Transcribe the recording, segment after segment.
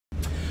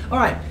All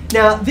right,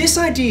 now this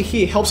idea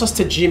here helps us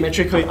to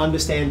geometrically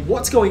understand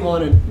what's going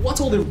on and what's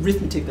all the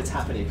arithmetic that's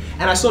happening.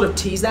 And I sort of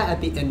teased that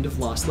at the end of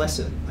last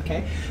lesson,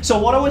 okay? So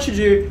what I want you to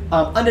do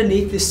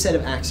underneath this set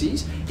of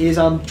axes is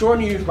write a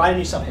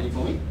new subheading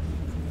for me,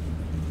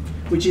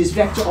 which is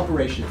vector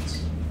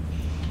operations.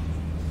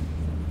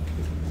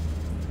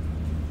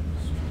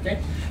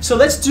 Okay, so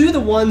let's do the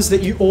ones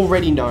that you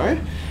already know,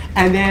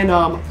 and then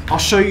I'll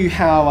show you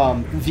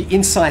how the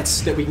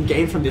insights that we can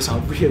gain from this are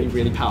really,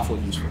 really powerful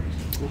and useful.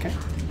 Okay.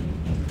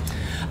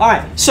 All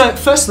right. So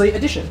firstly,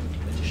 addition.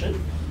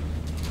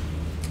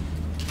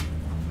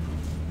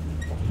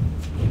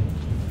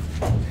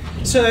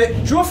 So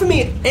draw for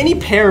me any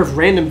pair of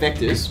random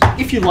vectors.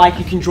 If you like,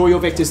 you can draw your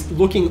vectors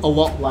looking a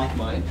lot like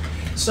mine.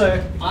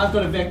 So I've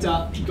got a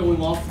vector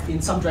going off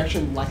in some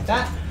direction like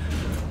that.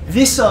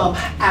 This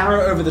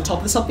arrow over the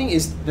top of something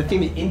is the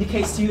thing that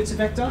indicates to you it's a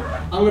vector.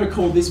 I'm going to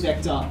call this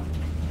vector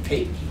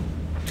P.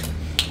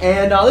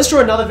 And let's draw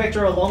another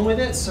vector along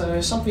with it.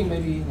 So something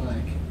maybe like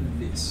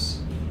this.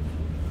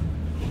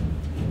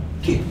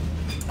 Q.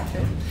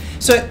 Okay.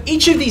 So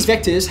each of these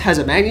vectors has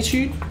a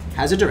magnitude,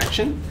 has a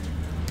direction.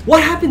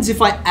 What happens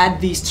if I add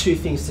these two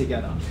things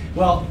together?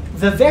 Well,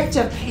 the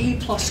vector P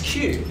plus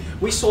Q,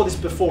 we saw this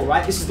before,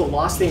 right? This is the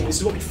last thing, this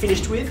is what we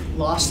finished with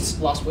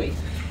last week,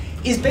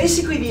 is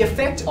basically the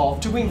effect of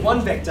doing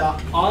one vector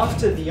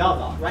after the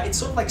other, right? It's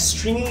sort of like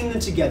stringing them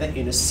together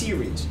in a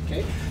series,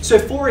 okay? So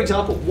for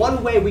example,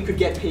 one way we could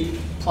get P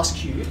plus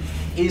Q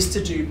is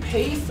to do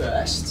P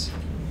first, so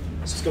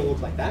it's gonna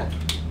look like that,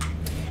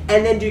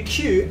 and then do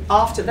Q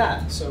after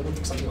that, so it would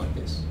look something like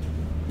this.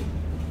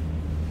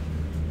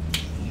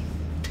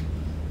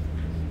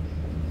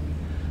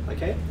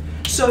 Okay,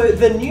 so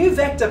the new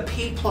vector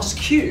P plus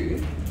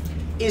Q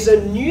is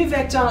a new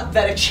vector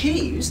that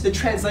achieves the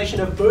translation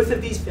of both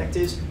of these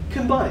vectors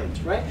combined,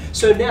 right?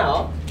 So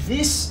now,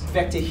 this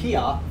vector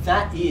here,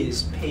 that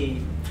is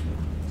P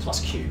plus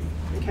Q,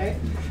 okay?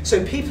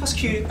 So P plus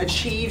Q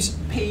achieves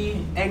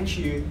P and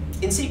Q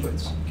in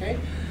sequence, okay?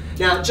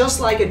 Now, just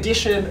like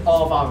addition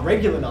of our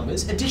regular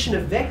numbers, addition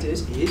of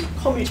vectors is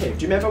commutative.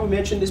 Do you remember we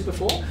mentioned this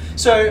before?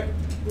 So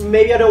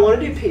maybe I don't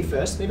want to do P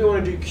first, maybe I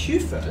want to do Q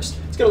first.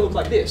 It's going to look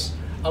like this.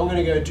 I'm going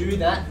to go do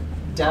that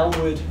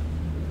downward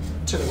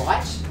to the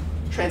right,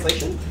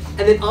 translation, and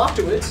then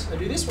afterwards I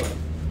do this one.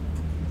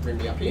 Bring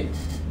me up here.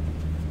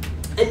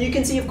 And you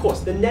can see, of course,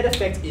 the net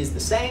effect is the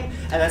same,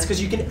 and that's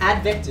because you can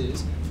add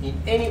vectors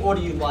in any order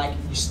you like,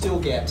 you still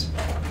get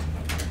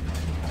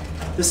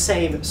the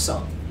same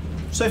sum.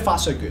 So far,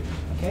 so good,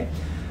 okay?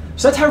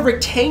 So that's how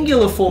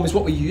rectangular form is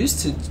what we used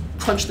to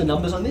crunch the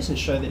numbers on this and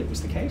show that it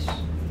was the case.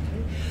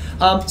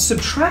 Okay.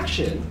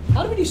 Subtraction,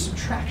 how do we do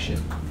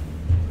subtraction?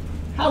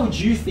 How would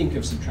you think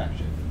of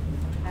subtraction?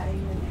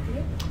 Adding a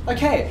negative.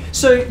 Okay,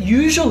 so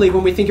usually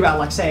when we think about,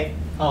 like, say,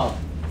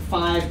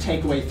 5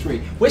 take away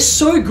 3, we're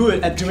so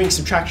good at doing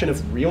subtraction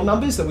of real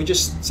numbers that we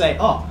just say,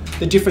 oh,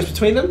 the difference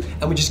between them,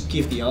 and we just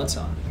give the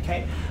answer,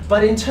 okay?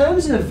 But in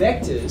terms of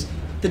vectors,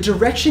 the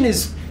direction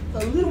is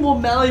a little more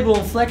malleable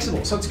and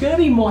flexible, so it's going to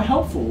be more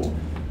helpful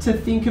to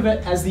think of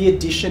it as the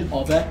addition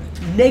of a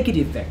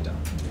negative vector,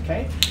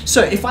 okay?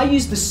 So if I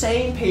use the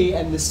same P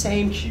and the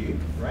same Q,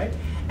 right,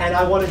 and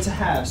I wanted to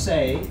have,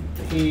 say,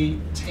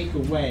 P take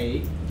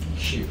away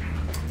Q,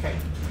 okay?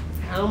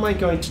 How am I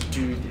going to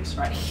do this,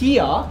 right?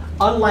 Here,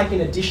 unlike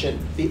in addition,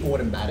 the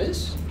order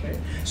matters, okay?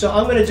 So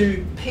I'm going to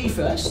do P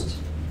first.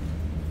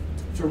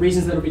 For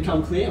reasons that will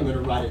become clear, I'm going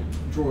to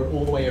draw it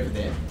all the way over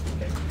there.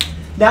 Okay.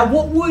 Now,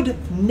 what would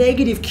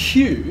negative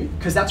Q,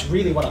 because that's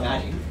really what I'm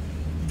adding,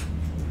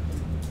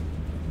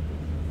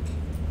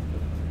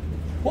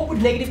 what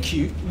would negative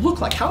Q look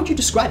like? How would you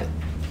describe it?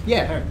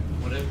 Yeah,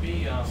 Aaron. Would it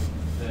be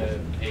the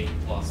P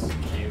plus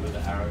Q with the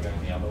arrow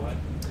going the other way?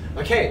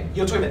 Okay,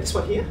 you're talking about this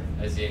one here?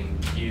 As in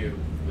Q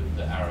with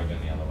the arrow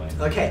going the other way.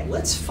 Okay,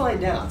 let's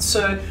find out.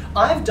 So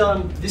I've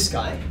done this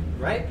guy,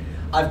 right?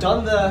 I've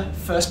done the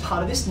first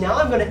part of this. Now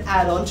I'm going to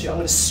add onto, I'm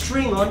going to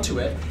string onto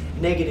it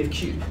negative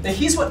Q. Now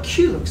here's what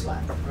Q looks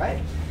like,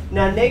 right?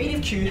 Now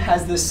negative Q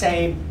has the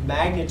same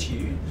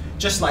magnitude,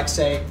 just like,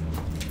 say,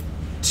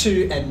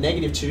 2 and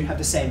negative 2 have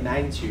the same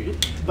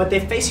magnitude, but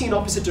they're facing in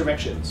opposite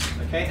directions,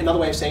 okay? Another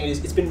way of saying it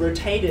is it's been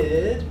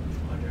rotated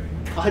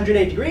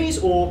 180 degrees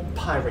or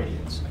pi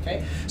radians,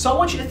 okay? So I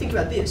want you to think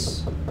about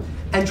this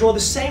and draw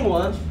the same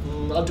one,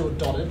 I'll do it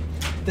dotted,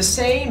 the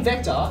same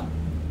vector,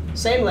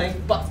 same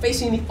length, but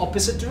facing in the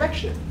opposite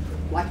direction,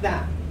 like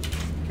that,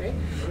 okay?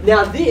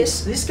 Now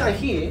this guy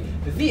here,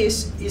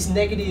 this is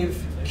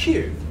negative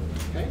Q,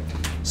 okay?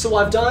 So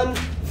I've done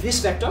this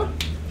vector.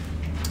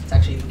 It's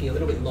actually looking a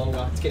little bit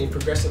longer. It's getting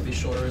progressively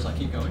shorter as I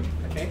keep going,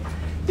 okay?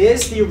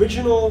 There's the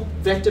original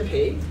vector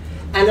P,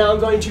 and now I'm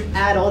going to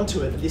add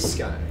onto it this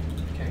guy,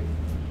 okay?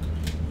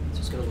 So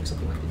it's going to look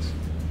something like this.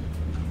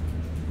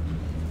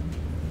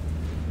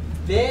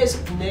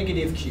 There's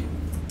negative Q.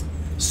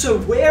 So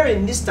where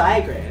in this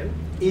diagram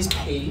is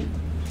P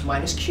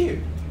minus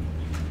Q?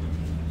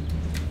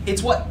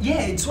 It's what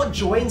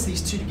joins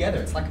these two together.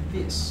 It's like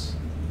this.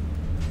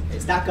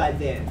 It's that guy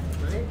there,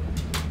 right?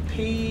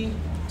 P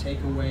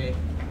take away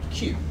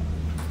Q.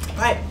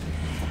 Right.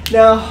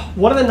 Now,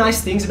 one of the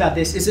nice things about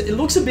this is it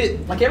looks a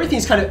bit like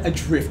everything's kind of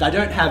adrift. I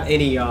don't have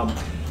any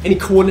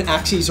coordinate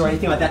axes or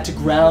anything like that to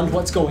ground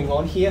what's going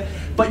on here.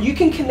 But you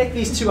can connect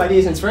these two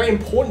ideas, and it's very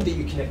important that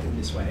you connect them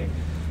this way.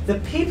 The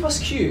P plus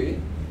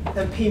Q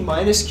and P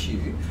minus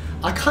Q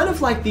are kind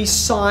of like these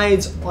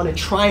sides on a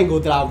triangle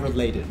that are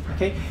related.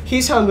 Okay?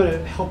 Here's how I'm going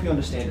to help you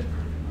understand it.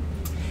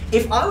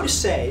 If I were to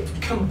say,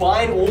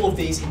 combine all of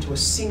these into a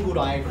single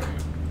diagram,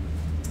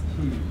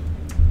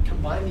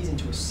 combine these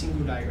into a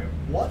single diagram,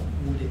 what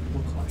would it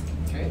look like?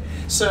 Okay,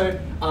 so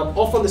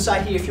off on the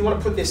side here, if you want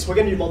to put this, we're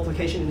going to do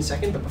multiplication in a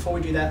second, but before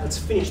we do that, let's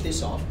finish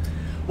this off.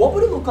 What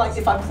would it look like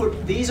if I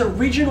put these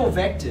original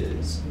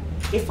vectors,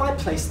 if I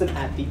place them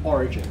at the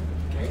origin?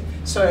 Okay,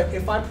 so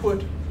if I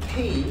put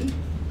P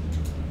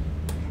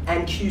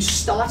and Q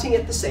starting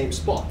at the same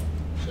spot,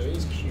 so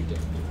here's Q down.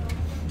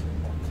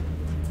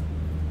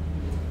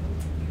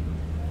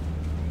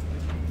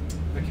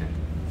 Okay.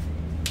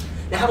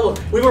 Now have a look.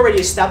 We've already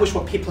established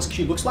what P plus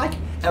Q looks like,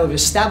 and we've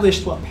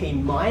established what P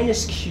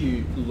minus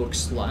Q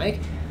looks like.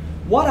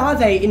 What are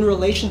they in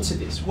relation to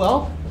this?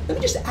 Well, let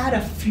me just add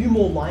a few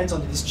more lines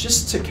onto this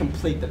just to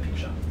complete the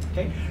picture.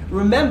 Okay?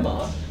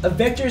 Remember, a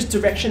vector's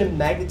direction and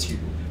magnitude,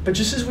 but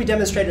just as we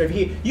demonstrated over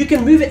here, you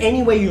can move it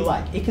any way you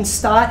like. It can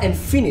start and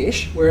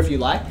finish wherever you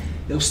like.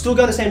 It'll still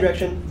go in the same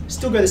direction,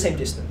 still go the same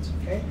distance.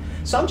 Okay?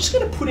 So I'm just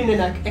going to put in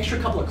an extra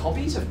couple of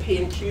copies of P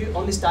and Q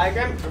on this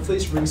diagram. Hopefully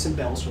this rings some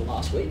bells from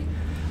last week.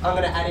 I'm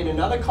going to add in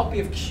another copy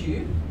of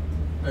Q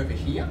over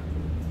here.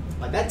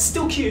 Like that's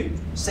still Q,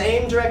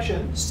 same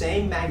direction,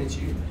 same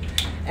magnitude.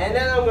 And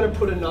then I'm going to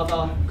put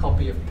another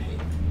copy of P.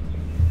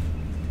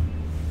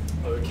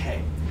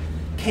 Okay.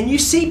 Can you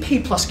see P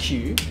plus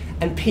Q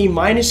and P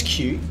minus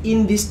Q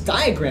in this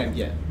diagram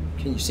yet?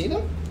 Can you see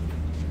them?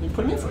 Let me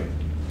put them in for you.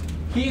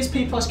 Here's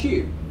P plus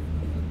Q.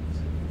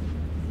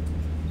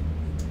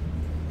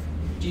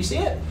 Do you see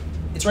it?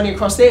 It's running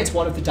across there. It's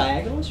one of the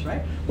diagonals,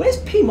 right? Where's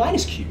P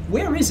minus Q?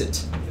 Where is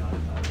it?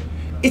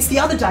 It's the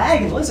other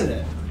diagonal, isn't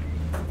it?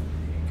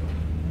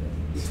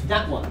 It's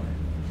that one.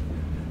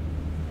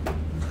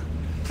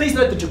 Please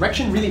note the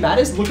direction really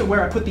matters. Look at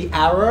where I put the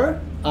arrow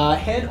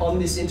head on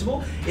this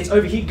interval. It's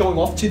over here going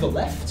off to the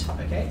left,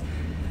 okay?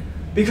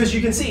 Because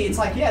you can see it's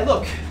like, yeah,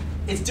 look,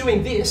 it's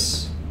doing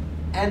this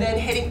and then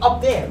heading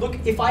up there. Look,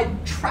 if I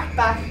track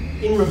back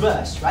in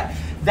reverse, right?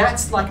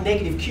 That's like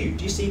negative Q.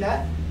 Do you see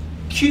that?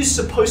 Q's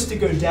supposed to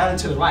go down and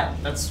to the right.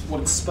 That's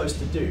what it's supposed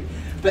to do.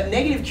 But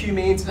negative Q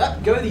means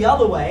go the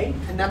other way,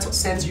 and that's what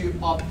sends you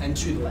up and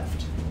to the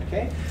left.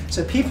 Okay?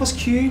 So P plus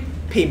Q,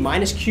 P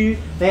minus Q,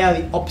 they are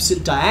the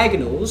opposite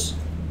diagonals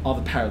of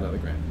a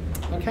parallelogram.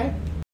 Okay?